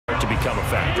become a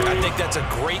factor? I think that's a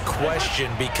great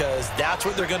question because that's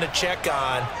what they're going to check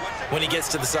on when he gets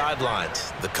to the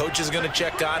sidelines. The coach is going to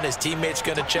check on it. His teammates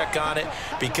going to check on it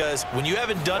because when you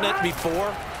haven't done it before,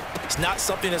 it's not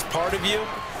something that's part of you.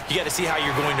 You got to see how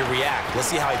you're going to react. Let's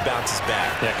see how he bounces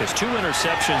back. Yeah, because 2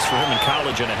 interceptions for him in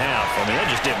college and a half. I mean, that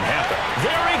just didn't happen.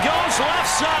 There he goes, left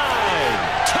side.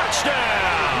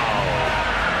 Touchdown.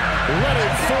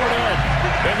 Leonard Fournette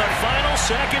in the final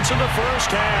seconds of the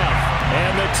first half.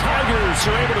 And the Tigers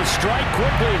are able to strike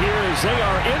quickly here as they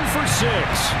are in for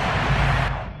 6.